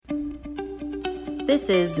This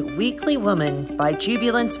is Weekly Woman by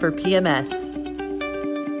Jubilance for PMS.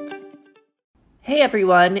 Hey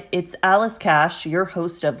everyone, it's Alice Cash, your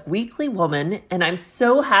host of Weekly Woman, and I'm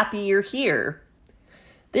so happy you're here.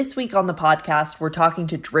 This week on the podcast, we're talking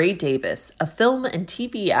to Dre Davis, a film and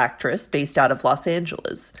TV actress based out of Los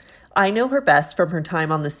Angeles. I know her best from her time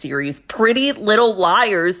on the series Pretty Little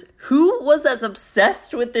Liars. Who was as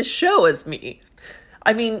obsessed with this show as me?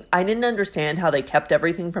 I mean, I didn't understand how they kept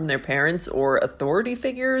everything from their parents or authority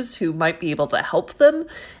figures who might be able to help them,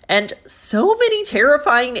 and so many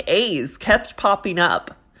terrifying A's kept popping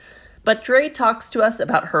up. But Dre talks to us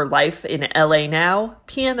about her life in LA now,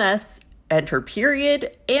 PMS, and her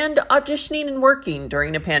period, and auditioning and working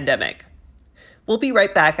during a pandemic. We'll be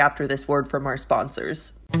right back after this word from our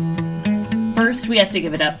sponsors. First, we have to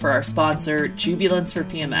give it up for our sponsor, Jubilance for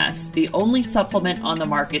PMS, the only supplement on the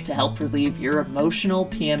market to help relieve your emotional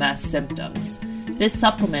PMS symptoms. This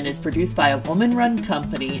supplement is produced by a woman-run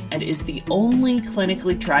company and is the only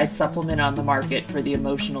clinically tried supplement on the market for the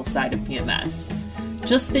emotional side of PMS.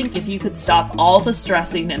 Just think if you could stop all the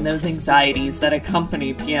stressing and those anxieties that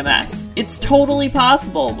accompany PMS. It's totally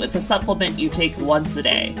possible with a supplement you take once a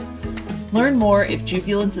day. Learn more if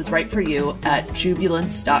Jubilance is right for you at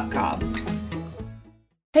jubilance.com.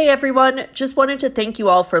 Hey everyone, just wanted to thank you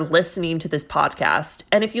all for listening to this podcast.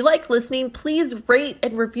 And if you like listening, please rate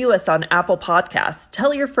and review us on Apple Podcasts.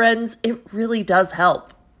 Tell your friends, it really does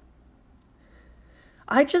help.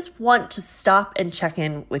 I just want to stop and check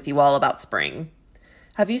in with you all about spring.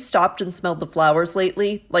 Have you stopped and smelled the flowers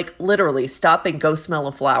lately? Like literally, stop and go smell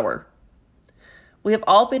a flower. We have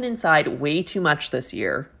all been inside way too much this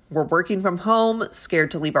year. We're working from home,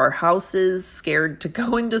 scared to leave our houses, scared to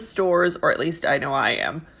go into stores, or at least I know I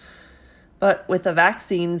am. But with the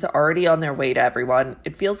vaccines already on their way to everyone,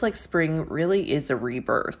 it feels like spring really is a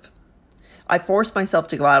rebirth. I forced myself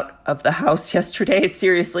to go out of the house yesterday.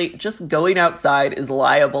 Seriously, just going outside is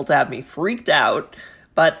liable to have me freaked out.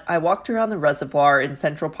 But I walked around the reservoir in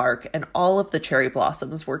Central Park and all of the cherry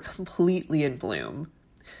blossoms were completely in bloom.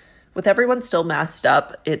 With everyone still masked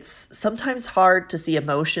up, it's sometimes hard to see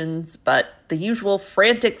emotions, but the usual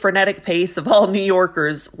frantic, frenetic pace of all New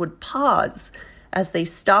Yorkers would pause as they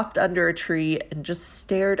stopped under a tree and just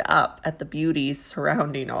stared up at the beauty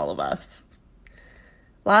surrounding all of us.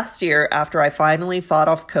 Last year, after I finally fought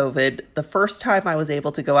off COVID, the first time I was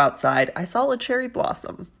able to go outside, I saw a cherry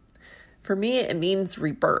blossom. For me, it means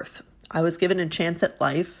rebirth. I was given a chance at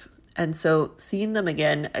life, and so seeing them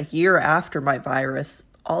again a year after my virus,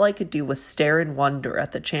 all I could do was stare in wonder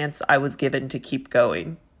at the chance I was given to keep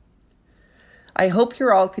going. I hope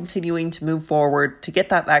you're all continuing to move forward to get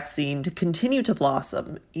that vaccine to continue to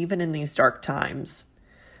blossom, even in these dark times.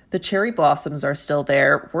 The cherry blossoms are still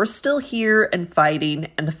there, we're still here and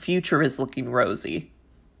fighting, and the future is looking rosy.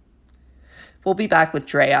 We'll be back with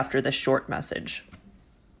Dre after this short message.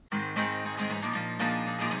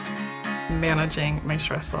 Managing my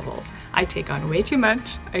stress levels. I take on way too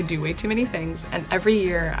much, I do way too many things, and every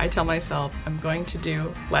year I tell myself I'm going to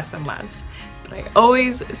do less and less. But I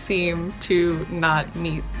always seem to not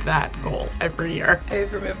meet that goal every year.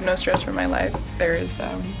 I've removed no stress from my life. There is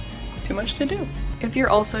too much to do. If you're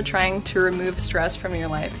also trying to remove stress from your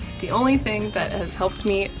life, the only thing that has helped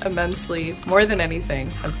me immensely, more than anything,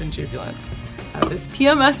 has been Jubilance. This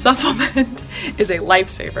PMS supplement is a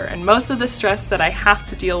lifesaver, and most of the stress that I have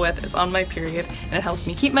to deal with is on my period, and it helps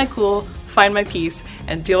me keep my cool, find my peace,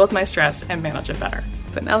 and deal with my stress and manage it better.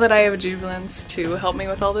 But now that I have Jubilance to help me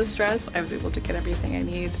with all this stress, I was able to get everything I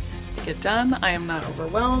need to get done. I am not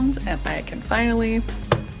overwhelmed, and I can finally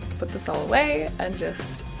put this all away and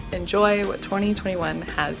just enjoy what 2021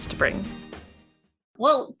 has to bring.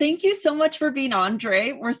 Well, thank you so much for being on,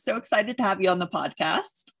 Dre. We're so excited to have you on the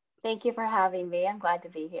podcast. Thank you for having me. I'm glad to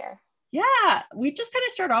be here. Yeah, we just kind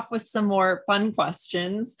of start off with some more fun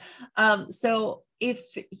questions. So if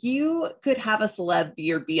you could have a celeb be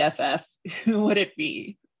your BFF, who would it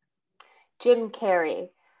be? Jim Carrey.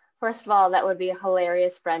 First of all, that would be a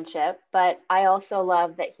hilarious friendship, but I also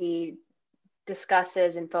love that he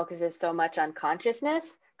discusses and focuses so much on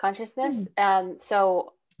consciousness.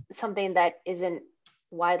 So something that isn't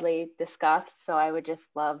widely discussed. So I would just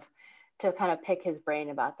love to kind of pick his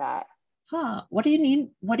brain about that. Huh. What do you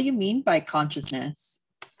mean? What do you mean by consciousness?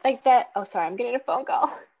 Like that. Oh, sorry. I'm getting a phone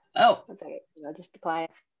call. Oh. One second. I'll just decline.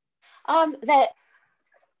 That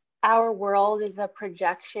our world is a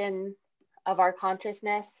projection of our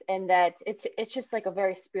consciousness, and that it's just like a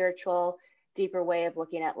very spiritual, deeper way of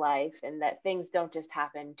looking at life, and that things don't just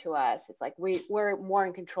happen to us. It's like we're more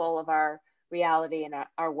in control of our reality and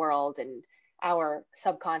our world, and our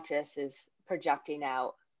subconscious is projecting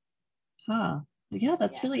out. Huh. Yeah,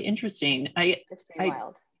 that's Yeah, really interesting. it's pretty I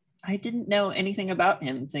wild. I didn't know anything about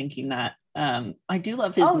him thinking that. I do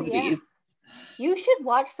love his Oh yeah. movies. You should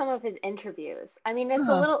watch some of his interviews. I mean, it's a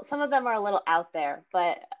Huh. little, some of them are a little out there,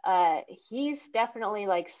 but he's definitely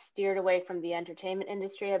like steered away from the entertainment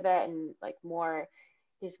industry a bit and like more,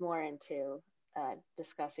 he's more into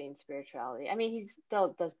discussing spirituality. I mean, he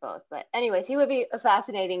still does both, but anyways, he would be a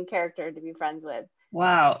fascinating character to be friends with.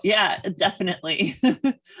 Wow. Yeah, definitely.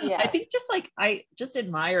 I Yeah. think just like I just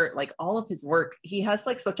admire like all of his work. He has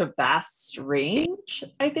like such a vast range.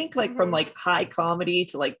 I think like from Hmm. like high comedy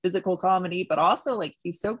to like physical comedy, but also like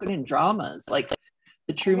he's so good in dramas like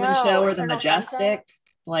The I Truman know. Show or The Eternal Sunshine. Majestic.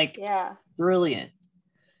 Like Yeah. brilliant.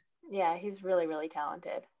 Yeah, he's really, really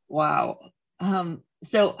talented. Wow.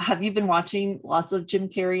 So have you been watching lots of Jim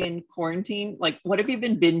Carrey in quarantine? Like what have you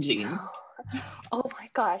been binging? Oh my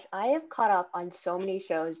gosh, I have caught up on so many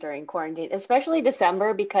shows during quarantine, especially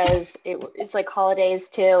December because it's like holidays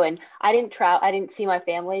too, and I didn't see my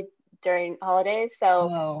family during holidays, so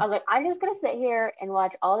I Oh. was like, I'm just gonna sit here and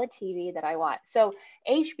watch all the TV that I want. So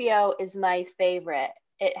HBO is my favorite.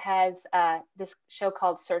 It has this show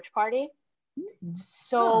called Search Party.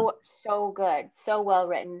 Huh. So good, so well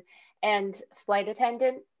written, and Flight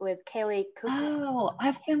Attendant with Kaylee Cuoco. Oh,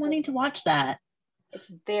 I've been wanting to watch that. It's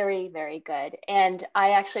very, very good. And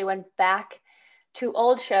I actually went back to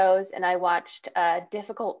old shows and I watched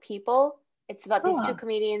Difficult People. It's about these two Huh.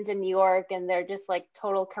 comedians in New York and they're just like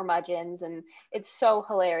total curmudgeons and it's so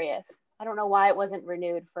hilarious. I don't know why it wasn't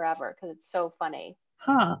renewed forever because it's so funny.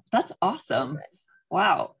 Huh. That's So awesome. good.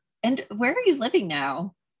 Wow. And where are you living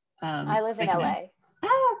now? I live I in can ask. LA.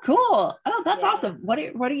 Oh, cool. Oh, that's Yeah. awesome. What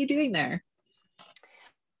are you doing there?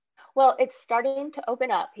 Well, it's starting to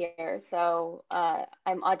open up here. So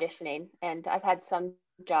I'm auditioning and I've had some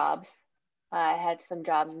jobs. I had some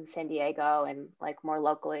jobs in San Diego and like more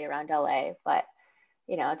locally around LA, but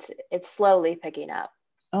you know, it's slowly picking up.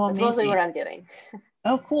 Oh, That's mostly amazing. what I'm doing.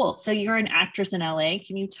 Oh, cool. So you're an actress in LA.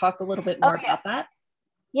 Can you talk a little bit Oh more yeah, about that?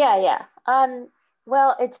 yeah.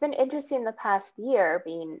 Well, it's been interesting the past year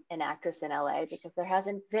being an actress in LA because there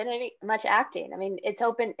hasn't been any much acting. I mean, it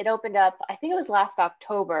opened up, I think it was last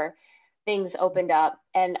October, things opened up.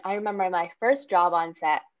 And I remember my first job on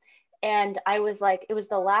set, and I was like, it was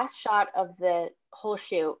the last shot of the whole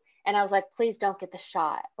shoot. And I was like, please don't get the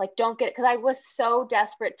shot. Like, don't get it. Because I was so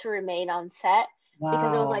desperate to remain on set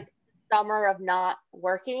because it was Wow. like summer of not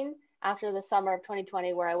working after the summer of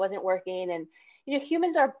 2020 where I wasn't working. And, you know,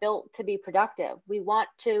 humans are built to be productive. We want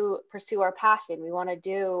to pursue our passion. We want to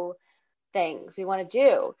do things we want to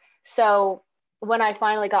do. So when I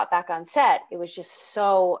finally got back on set, it was just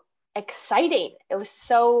so exciting. It was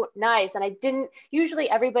so nice. And I didn't usually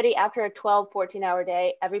everybody after a 12, 14-hour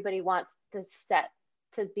day, everybody wants the set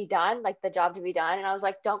to be done, like the job to be done. And I was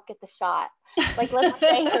like, don't get the shot. Like, let's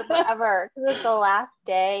stay here forever because it's the last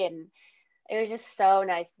day. And it was just so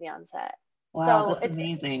nice to be on set. Wow, So that's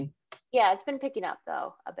amazing. yeah, it's been picking up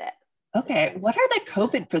though a bit. It's Okay. been What are the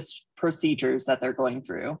COVID procedures that they're going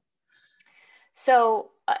through?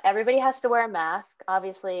 so everybody has to wear a mask.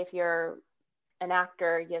 Obviously, if you're an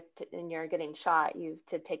actor and you're getting shot, you have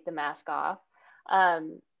to take the mask off.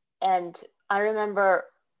 Um, and I remember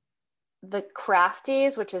the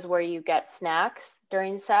crafties, which is where you get snacks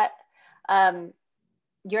during set. Um,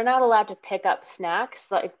 you're not allowed to pick up snacks.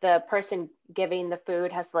 Like the person giving the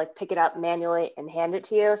food has to like pick it up manually and hand it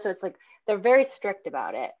to you. So it's like they're very strict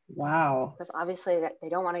about it Wow. because obviously they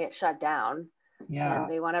don't want to get shut down and Yeah.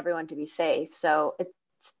 they want everyone to be safe. So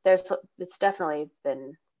it's definitely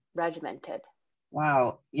been regimented.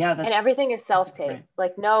 Wow. Yeah, And that's everything is self-tape. different.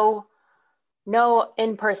 Like no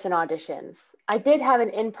in-person auditions. I did have an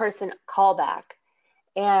in-person callback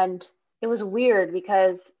and it was weird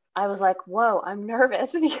because I was like, whoa, I'm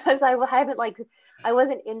nervous because I haven't like I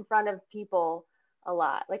wasn't in front of people a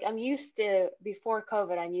lot. Like I'm used to before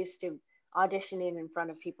COVID, I'm used to auditioning in front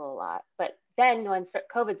of people a lot. But then when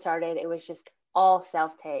COVID started, it was just all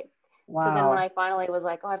self-tape. So then when Wow. I finally was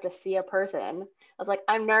like, oh, I have to see a person, I was like,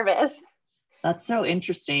 I'm nervous. That's so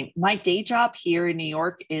interesting. My day job here in New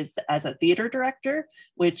York is as a theater director,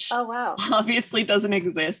 which Oh wow. obviously doesn't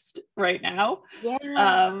exist right now,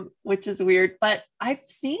 Yeah. which is weird. But I've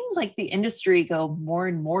seen like the industry go more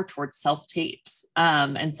and more towards self tapes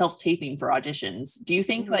and self taping for auditions. Do you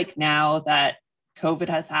think Hmm. like now that COVID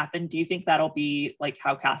has happened, do you think that'll be like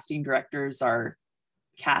how casting directors are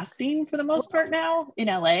casting for the most Well, part now in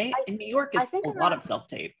LA? I In New York, I it's think a lot of self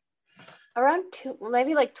tape. around well,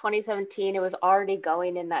 maybe like 2017, it was already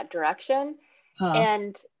going in that direction. Huh.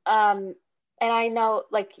 And and I know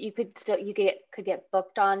like you could get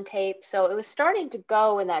booked on tape. So it was starting to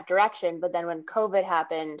go in that direction, but then when COVID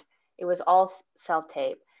happened, It was all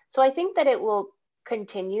self-tape. So I think that it will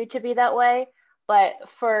continue to be that way. But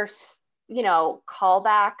for,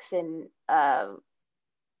 callbacks and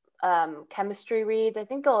chemistry reads, I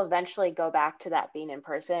think they'll eventually go back to that being in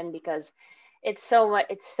person, because it's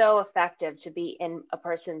so effective to be in a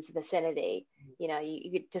person's vicinity.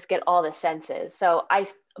 You just get all the senses.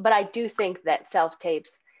 But I do think that self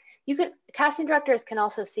tapes, casting directors can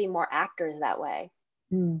also see more actors that way,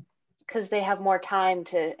 because they have more time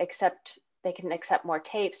to accept. They can accept more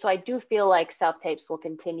tapes. So I do feel like self tapes will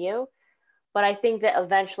continue, but I think that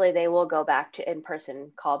eventually they will go back to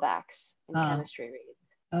in-person callbacks and chemistry reads.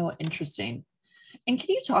 Oh, interesting. And can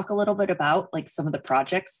you talk a little bit about like some of the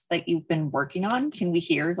projects that you've been working on? Can we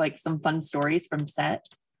hear like some fun stories from set?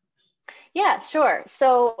 Yeah, sure.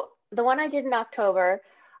 So the one I did in October,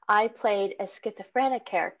 I played a schizophrenic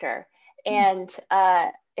character, and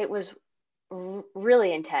it was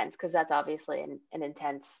really intense, because that's obviously an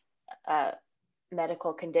intense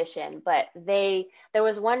medical condition. But there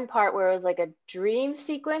was one part where it was like a dream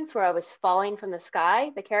sequence where I was falling from the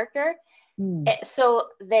sky, the character. So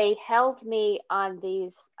they held me on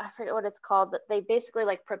these, I forget what it's called, but they basically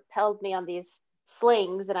like propelled me on these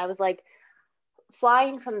slings, and I was like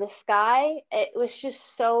flying from the sky. It was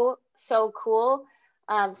just so cool.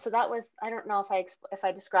 So that was, I don't know if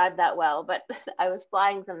I described that well, but I was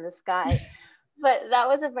flying from the sky. But that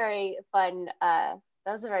was a very fun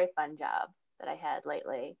job that I had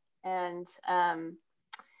lately. And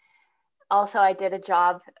also I did a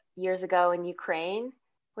job years ago in Ukraine,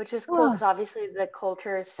 which was cool because obviously the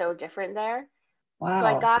culture is so different there. Wow. So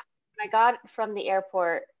I got from the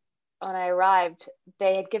airport, when I arrived,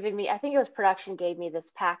 they had given me, I think it was production gave me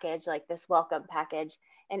this package, like this welcome package.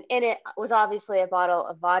 And in it was obviously a bottle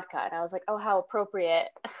of vodka. And I was like, oh, how appropriate,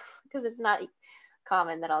 because it's not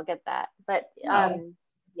common that I'll get that. But yeah,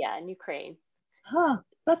 in Ukraine.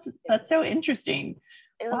 That's so interesting.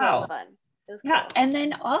 It was a lot of fun. It was Yeah. cool. And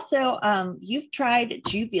then also you've tried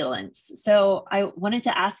Jubilance. So I wanted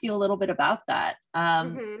to ask you a little bit about that.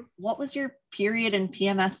 What was your period in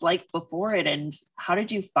PMS like before it, and how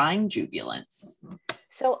did you find Jubilance?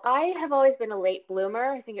 So I have always been a late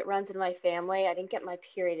bloomer. I think it runs in my family. I didn't get my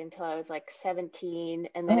period until I was like 17,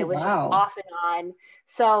 and then it was just off and on.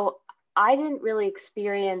 So I didn't really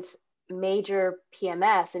experience major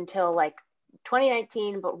PMS until like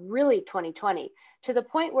 2019, but really 2020, to the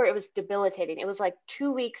point where it was debilitating. It was like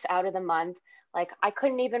 2 weeks out of the month. Like I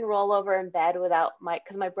couldn't even roll over in bed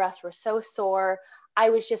because my breasts were so sore. I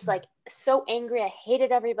was just like so angry. I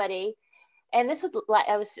hated everybody. And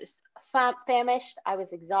I was just famished. I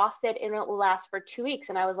was exhausted, and it will last for 2 weeks.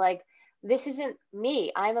 And I was like, this isn't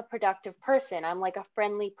me. I'm a productive person. I'm like a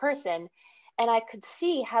friendly person. And I could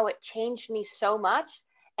see how it changed me so much.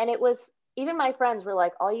 And it was, even my friends were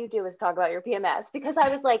like, all you do is talk about your PMS, because I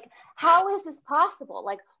was like, how is this possible?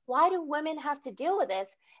 Like, why do women have to deal with this?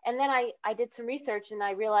 And then I did some research, and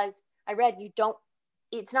I read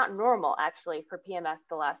it's not normal actually for PMS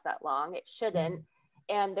to last that long. It shouldn't.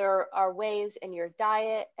 And there are ways in your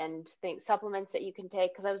diet and supplements that you can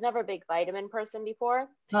take, because I was never a big vitamin person before.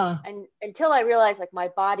 And until I realized like my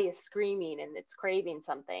body is screaming and it's craving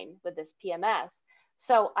something with this PMS.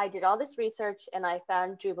 So I did all this research, and I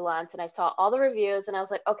found Jubilance, and I saw all the reviews, and I was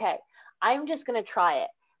like, okay, I'm just going to try it.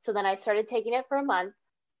 So then I started taking it for a month.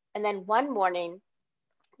 And then one morning,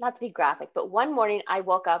 not to be graphic, but one morning I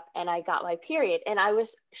woke up and I got my period, and I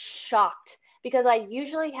was shocked, because I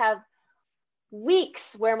usually have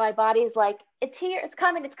weeks where my body's like, it's here, it's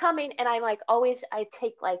coming. And I'm like, I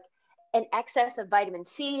take like an excess of vitamin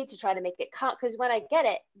C to try to make it count, because when I get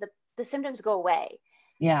it, the symptoms go away.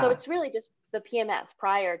 So it's really just the PMS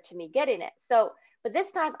prior to me getting it. So, but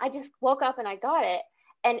this time I just woke up and I got it,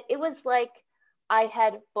 and it was like I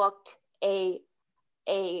had booked a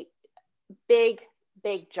big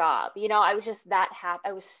job. I was just that happy.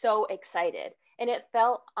 I was so excited. And it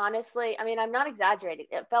felt, honestly, I mean, I'm not exaggerating,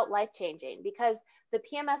 it felt life-changing, because the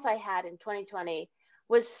PMS I had in 2020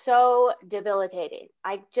 was so debilitating.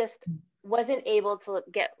 I just wasn't able to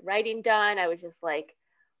get writing done. I was just like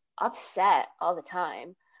upset all the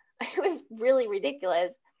time. It was really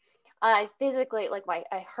ridiculous. I physically, like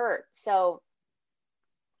I hurt. So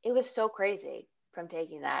it was so crazy from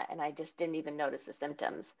taking that. And I just didn't even notice the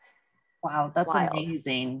symptoms. Wow, that's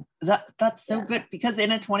amazing. That's so good, because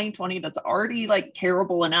in a 2020 that's already like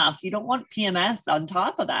terrible enough, you don't want PMS on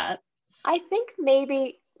top of that. I think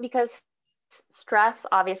maybe because stress,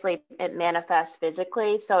 obviously it manifests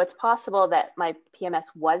physically. So it's possible that my PMS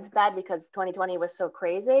was bad because 2020 was so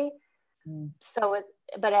crazy.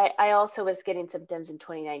 But I also was getting symptoms in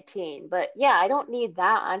 2019. But yeah, I don't need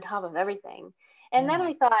that on top of everything. And then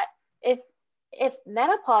I thought, if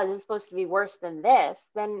menopause is supposed to be worse than this,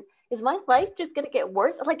 then is my life just gonna get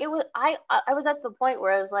worse? Like, it was, I was at the point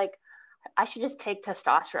where I was like, I should just take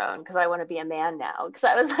testosterone because I want to be a man now. Because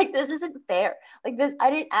I was like, this isn't fair. Like, this, I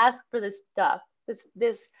didn't ask for this stuff.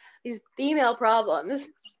 These female problems.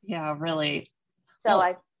 Yeah, really. So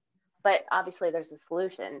Well, but obviously there's a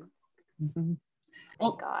solution. mhm. Thank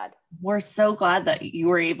Well, God. we're so glad that you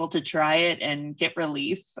were able to try it and get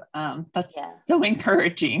relief. That's Yeah. so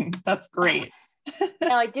encouraging. That's great.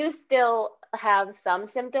 Now I do still have some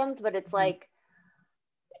symptoms, but it's like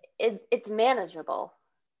it's manageable.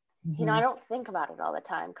 You know, I Mhm. don't think about it all the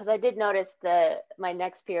time because I did notice that my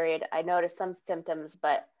next period, I noticed some symptoms,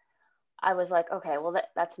 but I was like, okay, well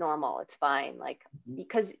that's normal. It's fine. Like,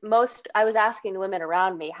 because I was asking women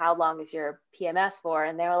around me, how long is your PMS for?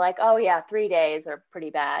 And they were like, oh yeah, 3 days are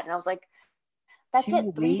pretty bad. And I was like, that's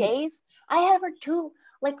it, 3 days?2 weeks. I had for two,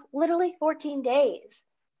 like literally 14 days.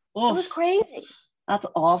 It Oh, was crazy. that's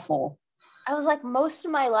awful. I was like, most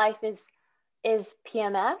of my life is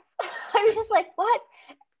PMS. I was just like, what?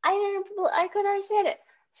 I couldn't understand it.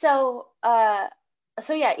 So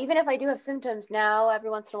yeah, even if I do have symptoms now, every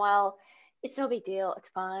once in a while, it's no big deal. It's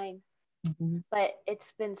fine. Mhm. But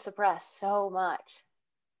it's been suppressed so much.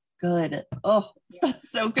 Good. Oh, Yeah. that's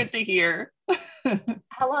so good to hear.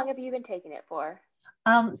 How long have you been taking it for?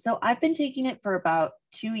 So I've been taking it for about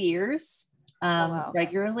 2 years, Oh wow.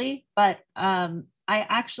 regularly, but I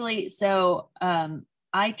actually,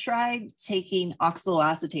 I tried taking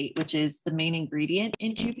oxaloacetate, which is the main ingredient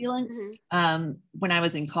in Jubilance, Mm-hmm. when I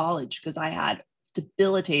was in college, because I had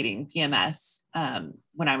debilitating PMS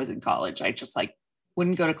when I was in college. I just like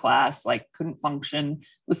wouldn't go to class, like couldn't function,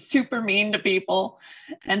 was super mean to people.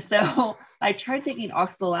 And so I tried taking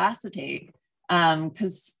oxaloacetate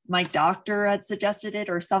because my doctor had suggested it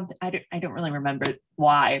or something. I don't really remember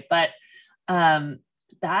why, but um,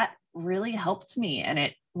 that really helped me. And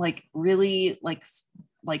it like really like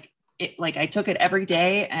it, like I took it every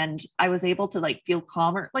day and I was able to like feel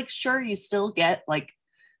calmer. Like, sure, you still get like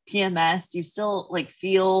PMS, you still like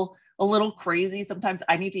feel a little crazy. Sometimes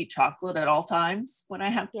I need to eat chocolate at all times when I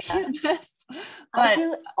have Yeah. PMS, I but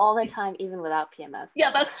do all the time, even without PMS yeah,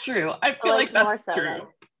 though. that's true. I But feel like like more that's so true. then.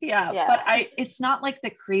 Yeah, Yeah. but it's not like the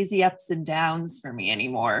crazy ups and downs for me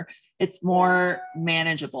anymore. It's Yeah. more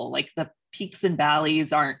manageable. Like the peaks and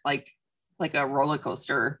valleys aren't like a roller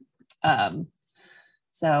coaster. Um,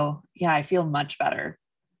 so yeah, I feel much better.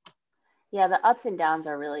 Yeah, the ups and downs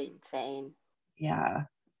are really insane. Yeah.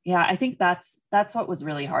 Yeah, I think that's what was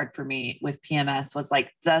really hard for me with PMS was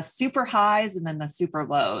like the super highs and then the super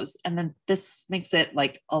lows. And then this makes it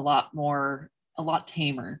like a lot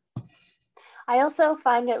tamer. I also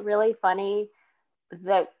find it really funny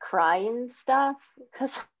the crying stuff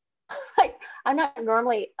because like I'm not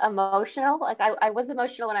normally emotional. Like I was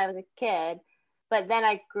emotional when I was a kid, but then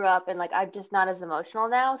I grew up and like I'm just not as emotional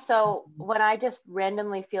now. So when I just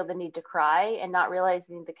randomly feel the need to cry and not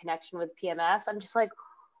realizing the connection with PMS, I'm just like,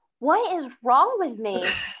 what is wrong with me?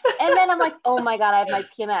 And then I'm like, oh my God, I have my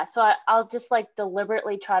PMS. So I'll just like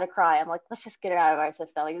deliberately try to cry. I'm like, let's just get it out of our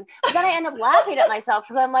system. Like, but then I end up laughing at myself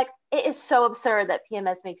because I'm like, it is so absurd that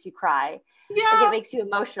PMS makes you cry. Like it Yeah. makes you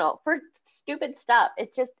emotional for stupid stuff.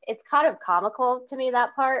 It's kind of comical to me,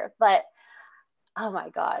 that part. But oh my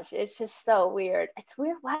gosh, it's just so weird. It's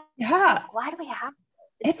weird. Yeah. Why do we have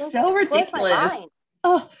it? It It's just so blows my ridiculous. mind.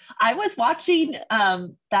 Oh, I was watching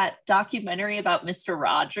that documentary about Mr.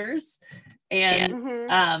 Rogers and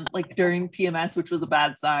Mm-hmm. like during PMS, which was a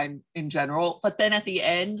bad sign in general. But then at the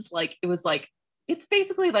end, like it was like it's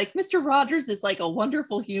basically like Mr. Rogers is like a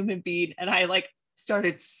wonderful human being. And I like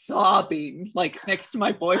started sobbing like next to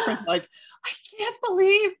my boyfriend, like, I can't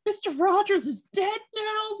believe Mr. Rogers is dead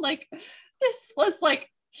now. Like this was like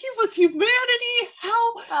he was humanity.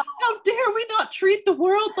 How dare we not treat the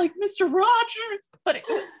world like Mr. Rogers? But it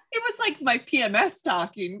was like my PMS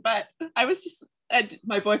talking, but I was just, and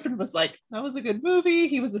my boyfriend was like, that was a good movie.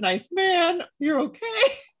 He was a nice man. You're okay.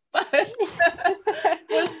 But it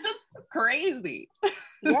was just crazy.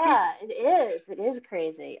 Yeah, it is. It is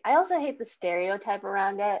crazy. I also hate the stereotype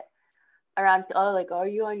around it. Around, oh, like, are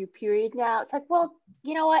you on your period now? It's like, well,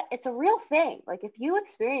 you know what? It's a real thing. Like, if you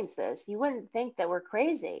experience this, you wouldn't think that we're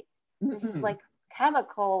crazy. This is Mm-mm. like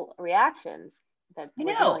chemical reactions that I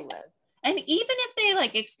we're know. dealing with. And even if they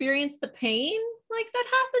like experience the pain, like that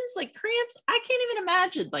happens, like cramps, I can't even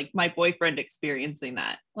imagine like my boyfriend experiencing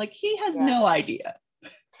that. Like he has Yeah. no idea.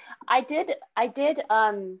 I did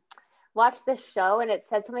watch this show and it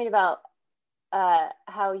said something about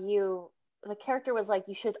how the character was like,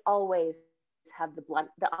 you should always have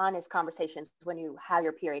the honest conversations when you have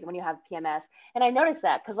your period, when you have PMS. And I noticed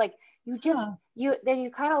that because like You just you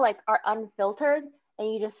kind of like are unfiltered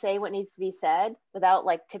and you just say what needs to be said without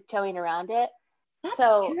like tiptoeing around it. That's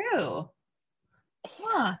So true.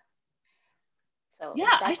 Huh. so Yeah,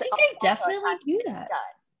 I that's think I also a definitely do tactic that's that. done.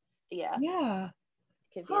 Yeah, Yeah.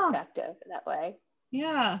 it can be Huh. effective that way.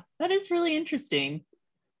 Yeah. That is really interesting.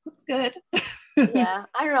 That's good. Yeah,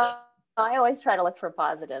 I don't know. I always try to look for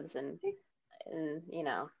positives and you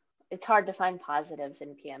know, it's hard to find positives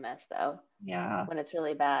in PMS though Yeah. when it's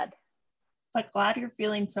really bad. But glad you're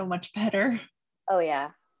feeling so much better. Oh yeah.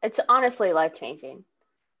 It's honestly life changing.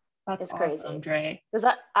 That's It's awesome, crazy. Dre.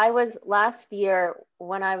 Because I was last year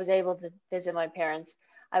when I was able to visit my parents,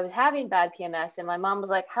 I was having bad PMS and my mom was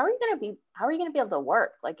like, how are you gonna be able to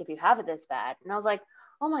work? Like if you have it this bad? And I was like,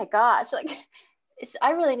 oh my gosh, like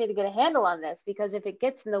I really need to get a handle on this because if it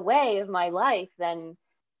gets in the way of my life, then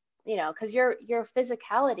you know, because your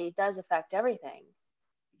physicality does affect everything.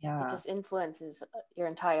 It Yeah. just influences your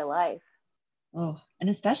entire life. Oh, and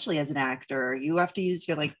especially as an actor, you have to use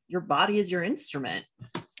your body as your instrument.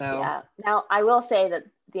 So Yeah. Now I will say that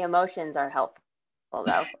the emotions are helpful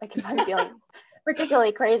though. Like if I'm feeling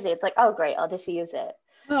particularly crazy, it's like, oh great, I'll just use it.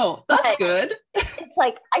 oh, that's But good. it's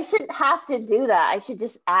like I shouldn't have to do that. I should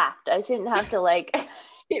just act. I shouldn't have to like,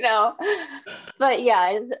 you know. But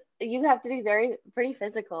yeah, you have to be pretty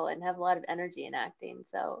physical and have a lot of energy in acting.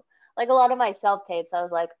 So like a lot of my self tapes, I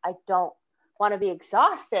was like, I don't want to be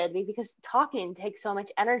exhausted because talking takes so much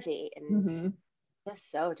energy and Mhm. just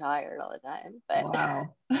so tired all the time. But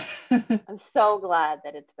Wow. I'm so glad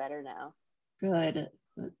that it's better now. Good.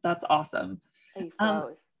 That's awesome. Oh, you Um,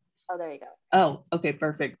 froze. Oh, there you go. oh, okay,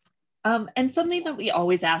 perfect. And something that we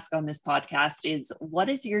always ask on this podcast is what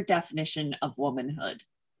is your definition of womanhood?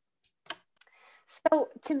 So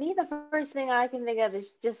to me, the first thing I can think of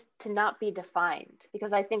is just to not be defined,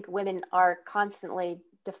 because I think women are constantly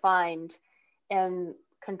defined and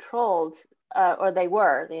controlled, or they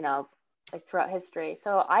were, you know, like throughout history.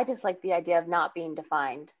 So I just like the idea of not being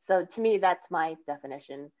defined. So to me, that's my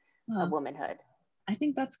definition of Huh, womanhood. I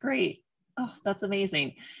think that's great. Oh, that's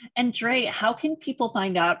amazing. And Dre, how can people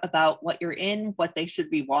find out about what you're in, what they should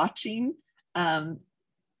be watching? Um,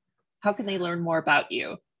 how can they learn more about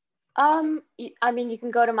you? I mean, you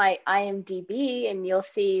can go to my IMDb and you'll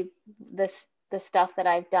see the stuff that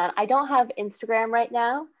I've done. I don't have Instagram right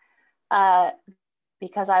now, uh,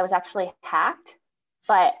 because I was actually hacked,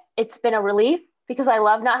 but it's been a relief because I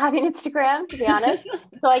love not having Instagram, to be honest.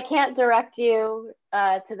 So I can't direct you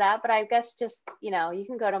to that, but I guess just, you know, you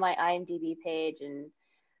can go to my IMDb page and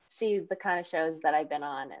see the kind of shows that I've been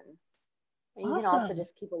on, and you can also Awesome.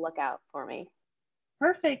 just keep a lookout for me.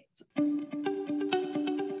 Perfect.